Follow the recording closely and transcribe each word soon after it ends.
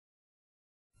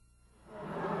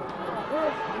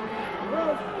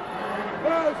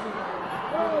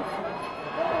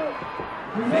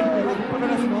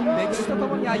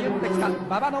が歩んできた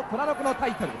馬場の虎の子のタ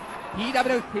イトル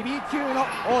PWF ヘビー級の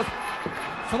王座、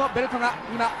そのベルトが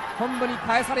今本部に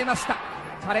返されました。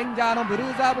チャレンジャーのブル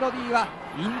ーザー・ブロディは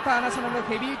インターナショナル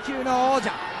ヘビー級の王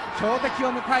者、強敵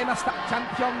を迎えました。チャン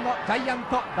ピオンのジャイアン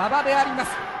ト馬場でありま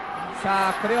す。さ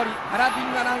あこれより原デ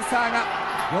ィンアナウンサーが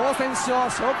両選手を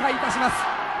紹介いたします。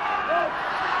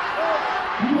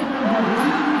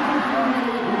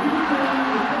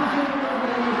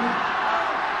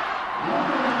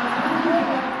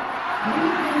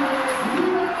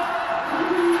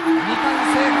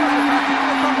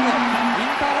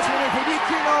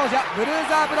ブルー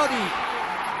ザー・ブロディ、あ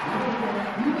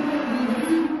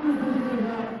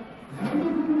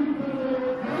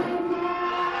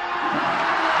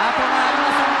とがありま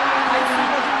せん。対水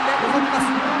の陣で臨みます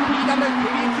PWF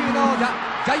ヘビー級の王者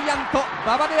ジャイアント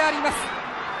馬場であります。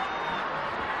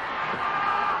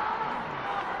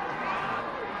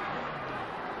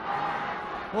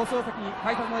放送席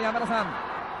解説の山田さん、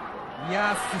い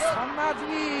や凄まじ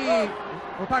い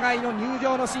お互いの入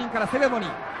場のシーンからセレモニー、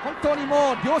本当に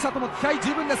もう両者とも気合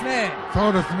十分ですね。そ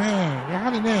うですね、や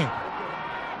はりね、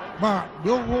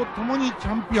両方ともにチ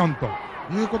ャンピオンと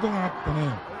いうことがあってね、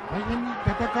大変に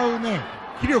戦うね、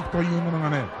気力というものが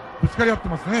ね、ぶつかり合って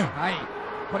ますね。はい、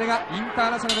これがインタ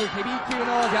ーナショナルヘビー級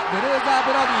の王者ブルーザー・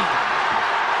ブロディ、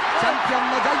チャンピオン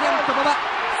のジャイアント馬場、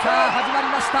さあ始まり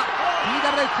ました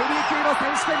PWF ヘビー級の選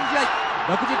手権試合、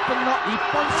60分の一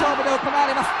本勝負で行わ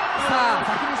れます。さあ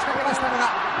先に仕掛けましたのが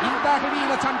インターヘビー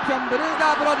のチャンピオンブルー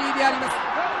ザー・ブロディであります。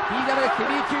 PWF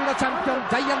ヘビー級のチャンピオン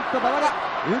ジャイアント馬場が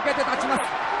受けて立ちます。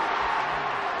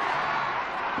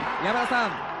山田さ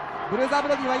ん、ブルーザー・ブ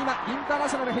ロディは今インターナ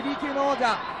ショナルヘビー級の王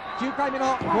者9回目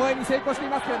の防衛に成功してい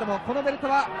ますけれども、このベルト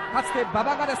はかつて馬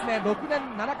場がですね6年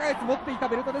7ヶ月持っていた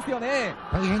ベルトですよね。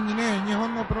大変にね、日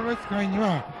本のプロレス界に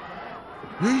は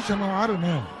由緒のある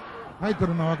ねタイト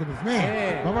ルなわけです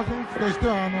ね。馬場選手として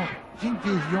は新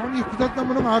旧非常に複雑な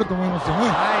ものがあると思いますよね。どう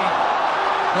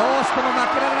しても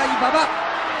負けられない馬場、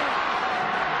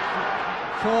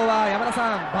今日は山田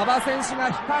さん、馬場選手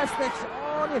が控え室で非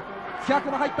常に気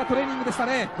迫の入ったトレーニングでした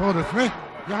ね。そうですね、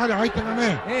やはり相手が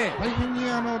ね、大変に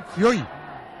強い、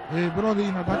ブロデ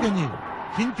ィなだけに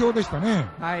緊張でしたね。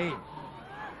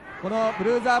このブ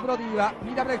ルーザー・ブロディは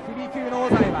PWF ヘビー級の王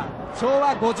座へは昭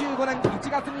和55年1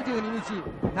月22日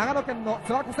長野県の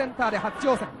諏訪湖センターで初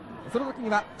挑戦、その時に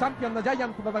はチャンピオンのジャイア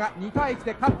ント馬場が2対1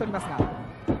で勝っておりますが、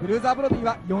ブルーザー・ブロディ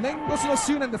は4年越しの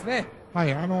執念ですね。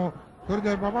それ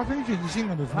で馬場選手自身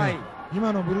がですね、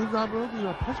今のブルーザー・ブロディ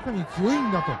は確かに強い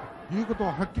んだということを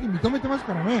はっきり認めてます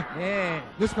からね。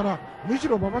ですからむし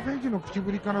ろ馬場選手の口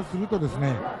ぶりからするとです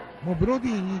ね、もうブロデ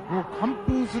ィにこう完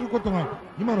封することが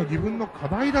今の自分の課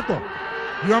題だと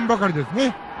言わんばかりです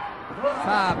ね。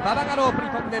さあ馬場がロープに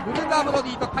飛んでブルーザー・ブロデ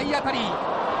ィと体当たり、地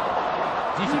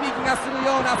響きがする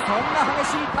ようなそんな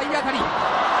激しい体当たり、ブル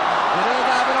ー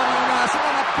ザー・ブロディの足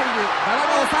が鳴っている、馬場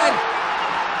が抑える、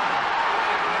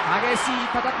激しい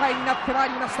戦いになってまい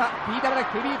りました PWF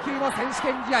ヘビー級の選手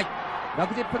権試合、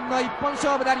60分の一本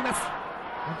勝負であります。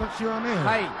私はね、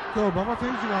今日馬場選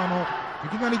手がい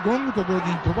きなりゴングと同時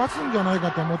に飛ばすんじゃない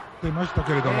かと思ってました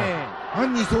けれども、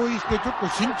案に相違してちょっと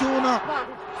慎重な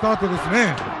スタートです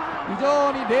ね。非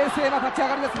常に冷静な立ち上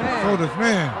がりですね。そうです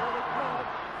ね、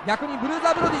逆にブルーザ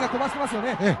ー・ブロディが飛ばしてますよ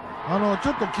ね。ち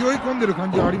ょっと気負い込んでる感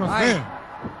じはありますね。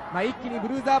一気にブ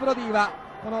ルーザー・ブロディは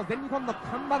この全日本の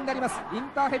看板でありますイン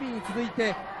ターヘビーに続い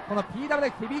てこの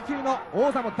PWF ヘビー級の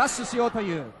王座もダッシュしようと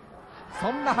いう、そ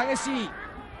んな激しい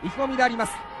意気込みでありま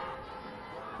す。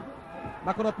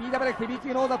この PWF ヘビー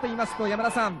級の王座といいますと、山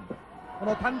田さん、こ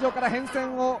の誕生から変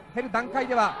遷を経る段階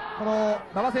ではこの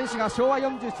馬場選手が昭和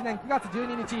47年9月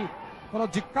12日この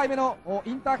10回目の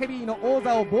インターヘビーの王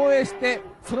座を防衛して、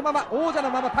そのまま王者の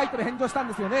ままタイトル返上したん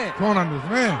ですよね。そうなんで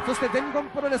すね。そして全日本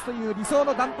プロレスという理想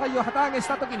の団体を旗揚げし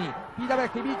たときに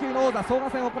PWF ヘビー級の王座総合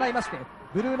戦を行いまして、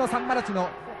ブルーのサンマルチの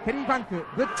ケリー・ファンク、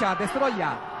ブッチャー、デストロイ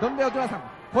ヤー、ドンレオ・ジョナサン、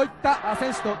こういった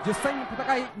選手と10戦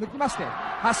戦い抜きまして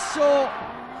8勝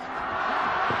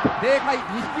0敗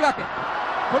2引き分け、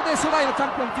これで初代のチャ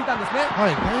ンピオンについたんですね。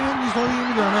大変にそういう意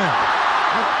味ではね、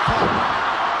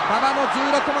馬場の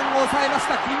16番を抑えまし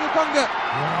たキングコング。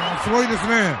すごいです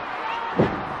ね。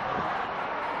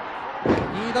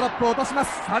2ドロップを落としま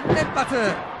す。3連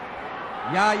発。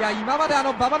今まで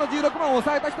馬場の16番を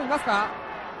抑えた人いますか？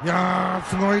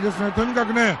すごいですね。とにか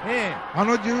くね、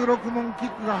16問キッ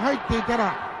クが入っていた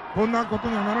らこんなこと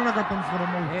にはならなかったんですけど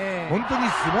も、本当に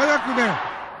素早くね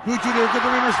空中で受け止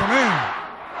めましたね。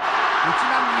1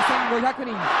万2500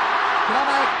人、蔵前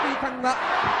国技館は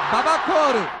馬場コ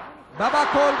ール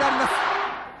であります。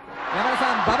山田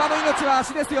さん、馬場の命は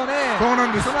足ですよね。そうな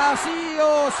んです。その足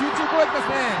を集中攻撃です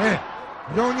ね。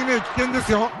非常にね、危険で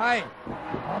すよ。はい。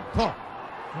おっと、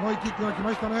すごいキックが来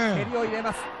ましたね。蹴りを入れ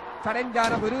ます。チャレンジャ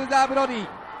ーのブルーザーブロディ。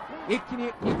一気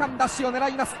に2冠ダッシュを狙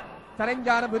います。チャレンジ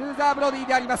ャーのブルーザーブロディ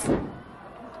であります。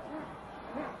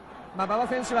馬場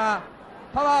選手は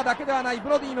パワーだけではないブ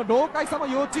ロディの老快さも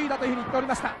要注意だというふうに言っており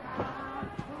ました。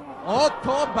おっ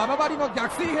と、馬場バリの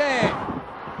逆水平。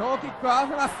トーキックを合わ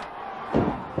せます。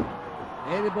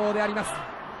エルボーであります。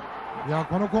いや、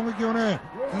この攻撃をね、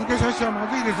続けさせちゃま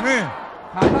ずいですね。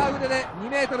片腕で2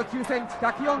メートル9センチ、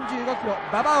145キロ、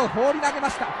馬場を放り投げま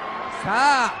した。さ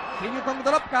あ、キングコング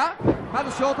ドロップか。ま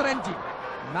ずショートレンジ。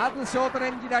まずショートレ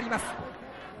ンジであります。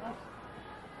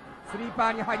スリーパ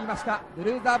ーに入りましたブ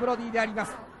ルーザーブロディでありま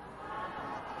す。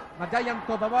ジャイアン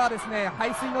ト馬場はですね、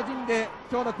背水の陣で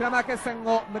今日のクラマー決戦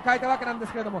を迎えたわけなんで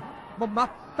すけれども、もう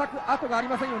全く後があり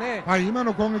ませんよね。はい、今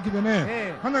の攻撃で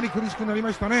ね、かなり苦しくなり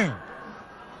ましたね。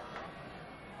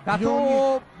打倒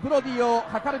ブロディを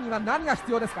測るには何が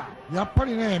必要ですか。やっぱ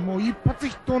りね、もう一発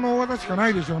筆頭の大技しかな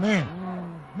いでしょうね。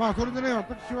まあそれでね、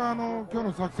私は今日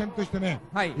の作戦としてね、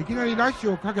いきなりラッシ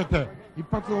ュをかけて一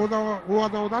発大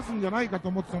技を出すんじゃないかと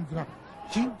思ってたんですが、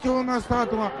慎重なスター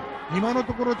トが今の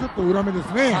ところちょっと裏目で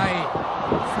すね。はい、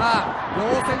さあ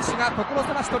両選手が所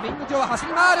狭しとリング上を走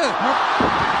り回る。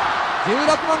16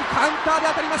問カウンターで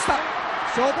当たりました。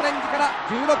ショートレンジから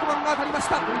16問が当たりまし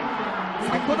た。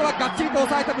先ほどはがっちりと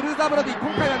抑えたブルーザーブロディ、今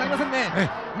回はなりませんね。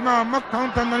今はうまくカウ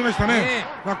ンターになりましたね。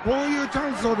こういうチャ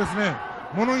ンスをですね、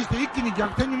ものにして一気に逆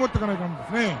転に持っていかないとで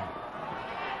すね。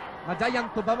ジャイアン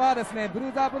ト馬場はですね、ブル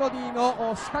ーザーブロディ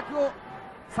の資格を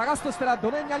探すとしたら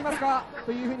どの辺にありますか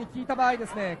というふうに聞いた場合で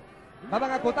すね、馬場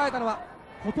が答えたのは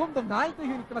ほとんどないというふ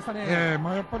うに言ってましたね。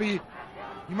まあやっぱり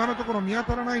今のところ見当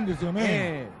たらないんですよ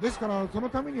ね。ですからその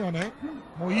ためにはね、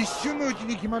もう一瞬のうち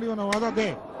に決まるような技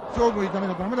で勝負いかな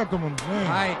きゃダメだと思うんですね。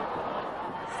はい、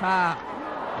さあ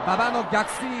馬場の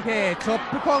逆水平チョッ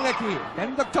プ攻撃、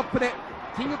連続チョップで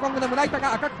キングコングの胸板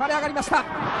が赤く腫れ上がりました。今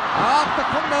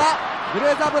度はブル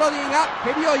ーザーブロディが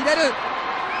蹴りを入れる。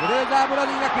ブルーザーブロ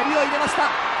ディが蹴りを入れました。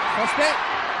そして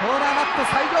コーナーマット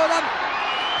最上段、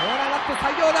コーナーマット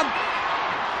最上段、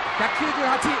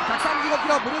198、135キ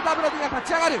ロ、ブルーザーブロディが立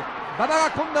ち上がる。馬場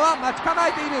が今度は待ち構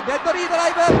えている。デッドリードラ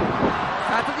イブ、殺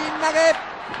人投げ。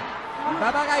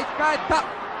馬場が生き返った。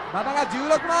馬場が16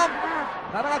問、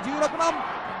馬場が16問、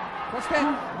そして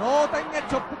脳天へ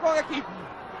チョップ攻撃。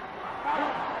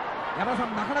山田さ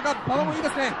ん、なかなか馬場もいいで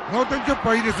すね。脳天チョップ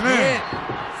はいいですね。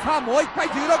さあもう一回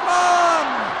16問、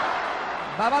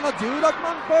馬場の16問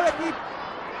攻撃、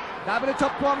ダブルチョッ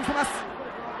プを見せます。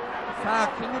さあ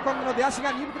キングコングの出足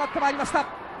が鈍くなってまいりました。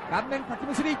顔面かき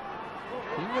むしり、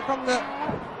キングコング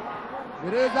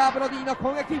ブルーザーブロディの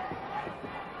攻撃。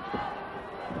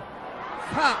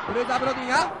さあブルーザーブロディ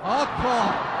が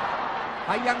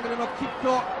ハイアングルのキック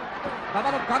を馬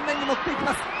場の顔面に持っていき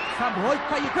ます。さあもう一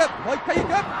回行く、もう一回行く、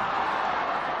連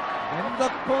続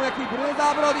攻撃ブルーザ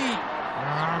ーブロディ。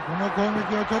この攻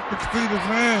撃はちょっときついです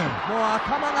ね。もう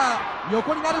頭が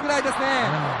横になるぐらいですね。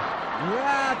い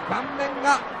やー、顔面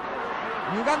が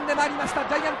歪んでまいりました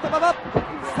ジャイアント馬場。さ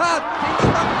あキン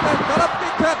グコングドロッ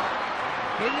プキック、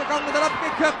キングコングドロップ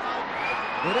キック、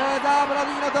ブルーザーブロ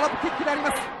ディのドロップキックであり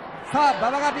ます。さあ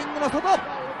馬場がリングの外、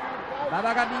馬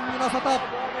場がリングの外、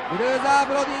ブルーザー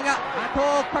ブロディが後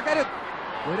を追っかける。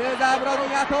ブルーザーブロデ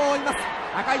ィが後を追います。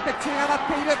赤い鉄柱が待っ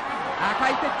ている。赤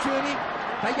い鉄柱に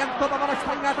ジャイアント馬場の額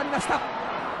が当たりました。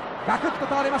ガクッと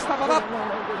倒れました馬場。真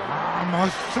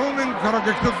正面から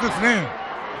激突ですね。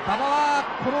馬場は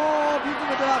このリズ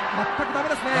ムでは全くダメ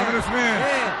ですね。ダメですね。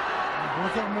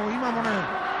もう今もね、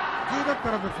普通だっ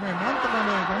たらですね、なんとかね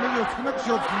ダメージを少なくし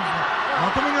ようとするんですが、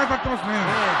まともに当たってますね。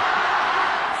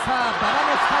さあ馬場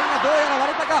の額がどうやら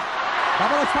割れたか、馬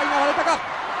場の額が割れたか。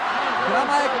蔵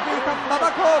前国技館馬場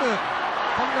コール、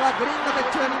今度はグリーンの鉄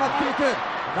柱に持っていく。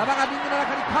馬場がリングの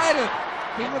中に帰る。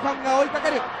キングコングが追いかけ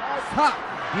る。さあ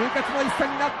流血の一戦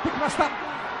になってきました。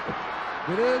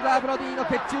ブルーザーブロディの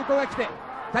鉄柱攻撃で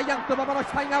ジャイアント馬場の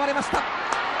額が割れました。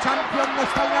チャンピオンの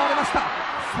額が割れました。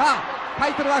さあタ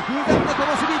イトルは風前の灯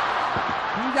火、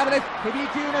PWF ヘビ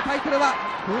ー級のタイトルは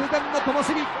風前の灯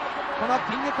火。この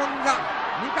キングコングが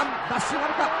2冠ダッシュな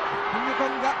るか、キングコ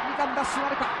ングが2冠ダッシュな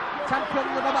るか。チャンピオ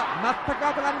ンの馬場全く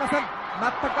後がありません。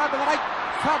全く後がない。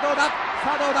さあどうだ、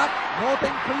さあどうだ、脳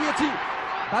天食い打ち、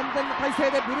万全の体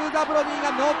勢でブルーザーブロディが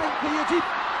脳天食い打ち。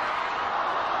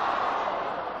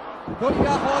ドリ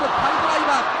ガーホールパイドライ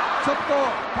バー、ちょっと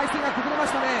体勢が崩れま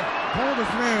したね。そうで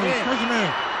すね、しかし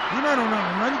ね、今の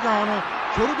何か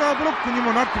ショルダーブロックに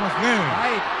もなってますね。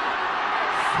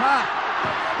さあ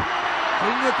キ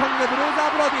ングコングブルー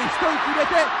ザーブロディ一息入れ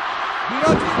てギ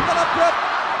ロチンドロップ、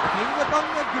キングコ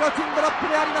ングギロチンドロップ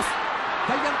であります。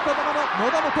ジャイアント馬場の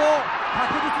喉元を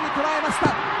確実に捉えまし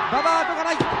た。馬場跡が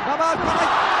ない、馬場跡がな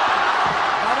い。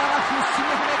馬場が必死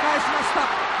に跳ね返しました。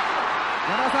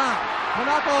山田さん、こ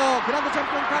の後グランドチャ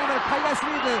ンピオンカーニバル海外シ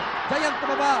リーズ、ジャイアント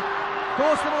馬場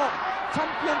どうしてもチャン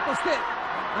ピオンとして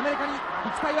アメリカに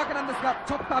行きたいわけなんですが、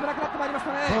ちょっと危なくなってまいりまし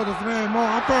たね。そうですね、もう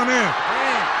あとはね、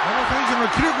馬場選手の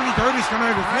気力に頼るしか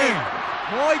ないですね。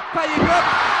もう一回行く、これ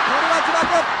は自爆。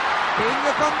キン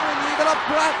グコング2ドロッ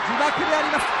プは自爆であ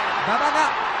ります。馬場が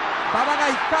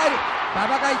生き返る、馬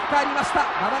場が生き返りました、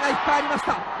馬場が生き返りまし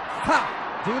た。さあ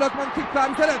16番キックは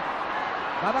見せる、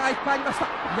馬場が生き返りました。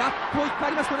やっと生き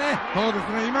返りましたね。そうです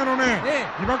ね、今のね、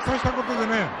自爆させたことで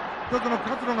ね、一つの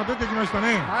活路が出てきました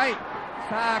ね。はい、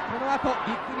さあこの後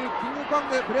一気にキングコ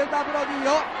ングブレイザーブロディ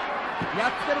を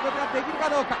やっつけることができるか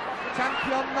どうか。チャン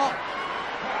ピオンの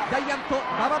ジャイアント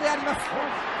馬場であります。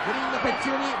グリーンの鉄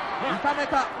柱に痛め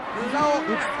た膝を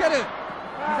打ちつける、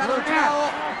膝の内側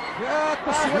をぐーっ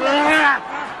と絞り上げま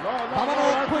す。馬場の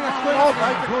声が聞こえます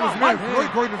ね。そうですね、すごい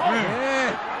声です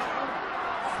ね。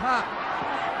さあ、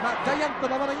ジャイアント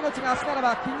馬場の命が足なら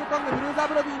ば、キングコングブルーザー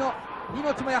ブロディの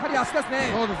命もやはり足ですね。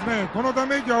そうですね、このダ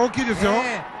メージは大きいですよ。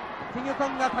キングコ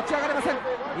ングが立ち上がれません。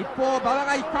一方馬場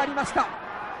が生き返りました。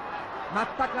全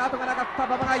く後がなかった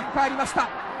馬場が生き返りました。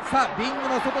さあリング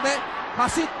の外で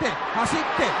走ってキン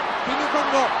グコン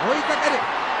グを追いかける、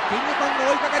キングコング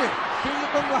を追いかける。キング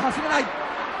コングは走れない、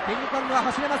キングコングは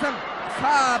走れません。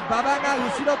さあ馬場が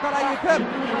後ろから行く、赤い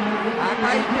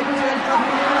鉄柱に乗って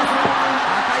いきます、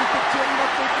赤い鉄柱に乗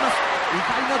っていきます。怒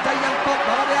りのジャイアント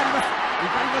馬場であります。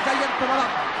怒りのジャイアント馬場。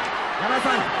山田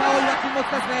さん、深追いは禁物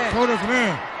ですね。そうです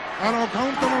ね、カウ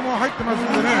ントももう入ってます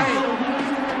んでね、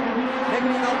レフ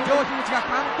リーの上樋口が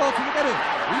カウントを続ける。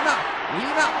今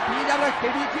PWF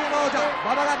ヘビー級の王者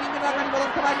馬場がリングの中に戻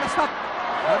ってまいりました。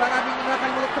馬場がリングの中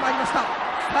に戻ってまいりました。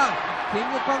さあキ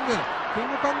ングコング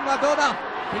はどうだ、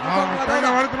キングコングはどう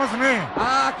だ。割れてますね。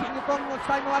キングコングの期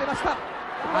待も割れました。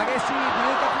激しい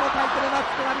入閣のタイトルマ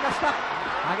ッチとなりました。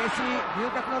激しい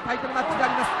入閣のタイトルマッチであ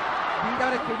ります。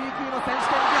 PWF ヘビー級の選手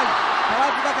権試合、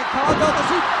川津掛川津落と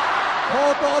し、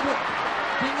後頭部、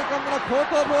キングコングの後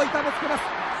頭部を痛めつけます。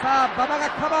さあ馬場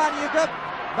がカバーに行く、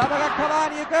馬場がカ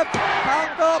バーに行く、カウン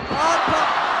ト、も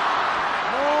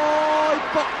う一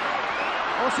歩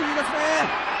惜しいですね。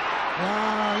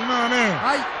今はね、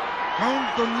カウン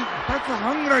ト2つ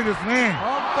半ぐらいですね。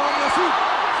本当に惜しい。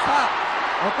さあ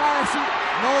お返し、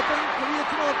ノーテンクリー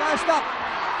チのお返しだ。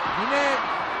2名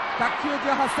198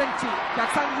センチ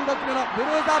136キロのブル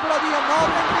ーザーブロディをノー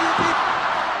テンクリーチ、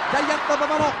ジャイアント馬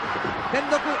場の連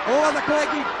続大技攻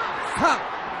撃。さあ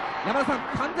山田さん、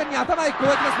完全に頭へ攻撃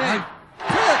ですね。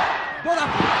どうだ、惜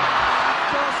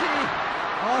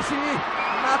しい、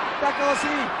全く惜し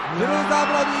い。ブルーザー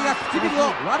ブロディが唇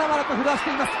をわらわらと震わして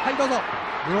います。はい、どうぞ。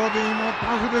ブロディも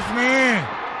タフですね。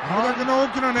これだけの大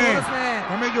きなね、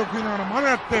ダメージを食いながらまだ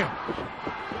やって、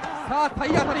さあ体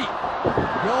当たり、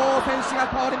両選手が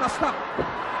倒れました。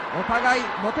お互い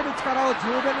持てる力を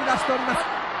十分に出しております。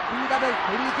 PWF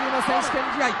ヘビー級の選手権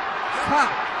試合。さ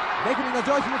あレフリーの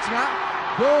上樋口が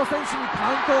両選手にカ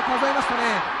ウントを数えました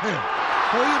ね。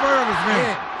こういう場合はです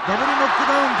ね、ダブルノック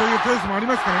ダウンというケースもあり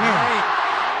ますからね。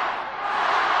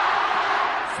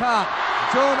さあ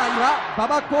場内は馬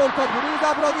場コールとブルー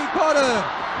ザーブロディコール。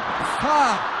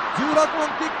さあ16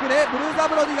本キックでブルーザー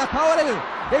ブロディが倒れる。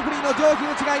レフリーの上樋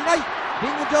口がいない。リ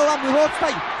ング上は無法地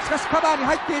帯、しかしカバーに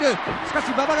入っている。しか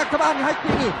し馬場がカバーに入っ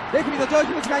ている。レフリーの上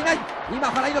樋口がいない。今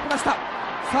払いのけました。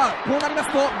さあこうなります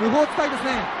と無法地帯です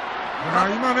ね。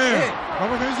今ね、馬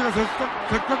場選手がせっ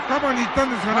かくカバーに行ったん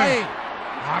ですがね、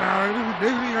レ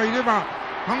フリーがいれば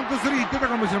カウント3いってた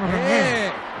かもしれません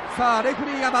ね。さあレフ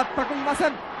リーが全くいませ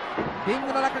ん。リン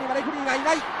グの中にはレフリーがい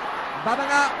ない。馬場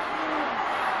が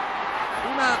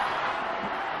今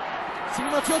尻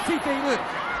餅をついている。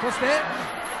そして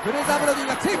ブレーザーブロディ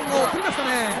がチェーンを取りました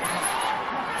ね。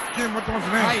チェーン持ってます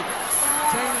ね。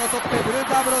チェーンを取ってブルー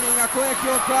ザーブロディが攻撃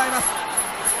を加えます。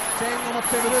チェーンを持っ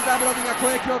てブルーザーブロディが攻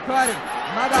撃を加える。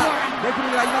まだレフリ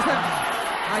ーはいません。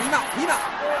今映り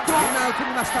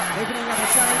ました。レフリーが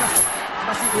立ち上がりました。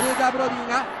しかしブルーザーブロディ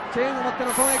がチェーンを持って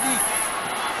の攻撃、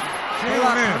これ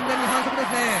は完全に反則で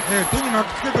すね。手に巻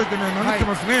きつけといてね、殴って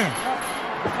ますね。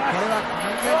これは完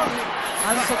全に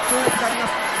反則攻撃がありま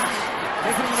す。レ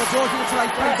フリーの上樋口は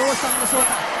一体どうしたんでしょう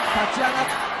か。立ち上が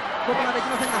ることができ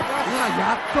ませんが、今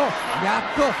やっと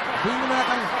リングの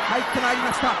中に入ってまいりま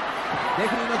した。レ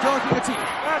フリーの上樋口、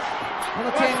こ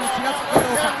のチェーンに気がつくかど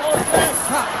うか。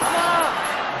さあ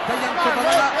ジャイアント馬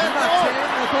場が今チェー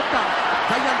ンを取った。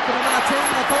ジャイアント馬場がチェー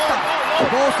ンを取った。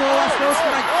暴走はしてほしく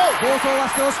ない。暴走は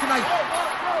してほしくない。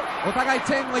お互い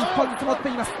チェーンを一本に積もって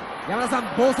います。山田さん、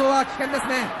暴走は危険です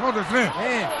ね。そうですね。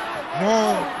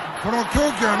もうこの狂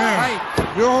気はね、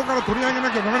両方から取り上げな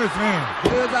きゃダメですね。ブ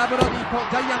ルーザーブロディと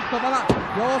ジャイアント馬場、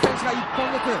両選手が1本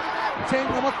ずつチェ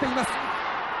ーンを持っています。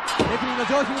レフェリーの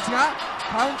上樋口が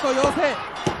カウントを要請、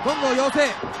ゴングを要請、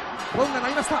ゴングが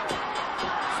鳴りました。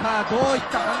さあどういっ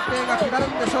た判定が下る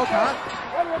んでしょうか。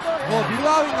もうビル・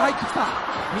アーウィンが入ってきた、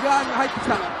ビル・アーウィンが入ってき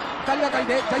た。2人がかり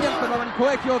でジャイアント馬場に攻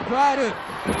撃を加える。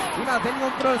今全日本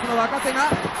プロレスの若手が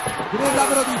ブルーザー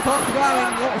ブロディとビル・アーウ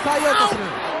ィンを抑えようとする。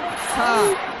さあ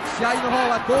試合の方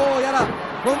はどうやら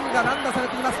ゴングが乱打され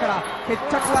ていますから決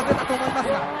着は出たと思います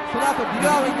が、その後ビル・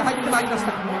アーウィンが入ってまいりまし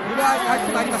た。ビル・アーウィンが入っ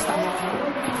てまいりました。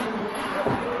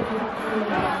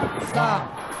さあ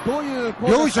どういう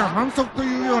両者反則とい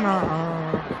うような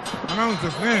アナウンス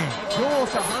ですね。両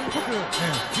者反則、13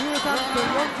分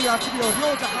48秒、両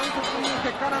者反則という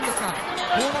結果なんですが、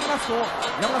こうなりますと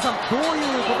山田さん、どうい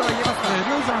うことが言えますか。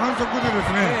両者反則でで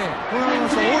すね、こうなりま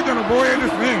すと王者の防衛で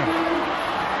すね。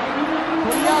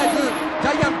とりあえずジ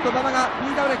ャイアント馬場が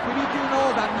PWF ヘビー級の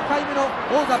王座2回目の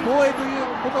王座防衛という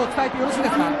ことを伝えてよろしいで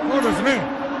すか。そうですね。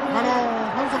反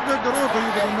則で取ろうとい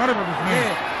うことになればです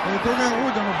ね、当然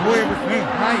王者の防衛ですね。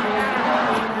はい。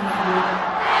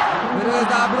ブルー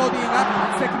ザーブロディが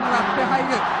客席に割って入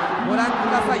る。ご覧く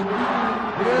ださい。ブ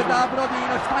ルーザーブロディ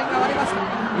の額が割れました。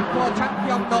一方チャン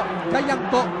ピオンのジャイアン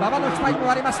ト馬場の額も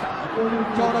割れました。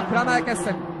今日の蔵前決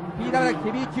戦 PWF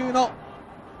ヘビー級の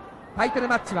タイトル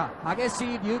マッチは激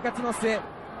しい流血の末、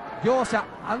両者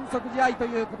反則試合と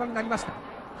いうことになりました。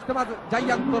ひとまずジャ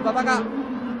イアント馬場が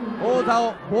王座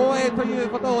を防衛という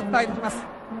ことをお伝えできます。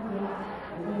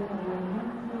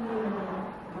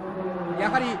や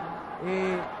はり、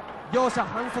両者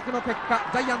反則の結果、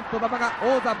ジャイアント馬場が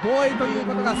王座防衛という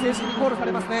ことが正式にコールさ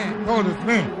れますね。そうです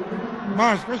ね。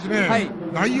まあしかしね、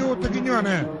内容的には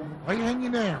ね、大変に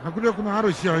ね、迫力のあ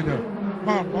る試合で、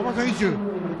馬場選手、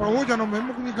王者の面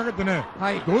目にかけてね、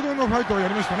堂々のファイトをや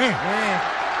りましたね。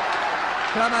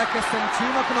蔵前決戦注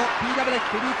目の PWF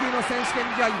ヘビー級の選手権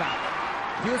試合は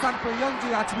13分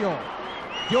48秒、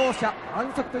両者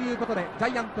反則ということでジ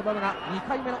ャイアント馬場が2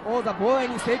回目の王座防衛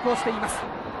に成功しています。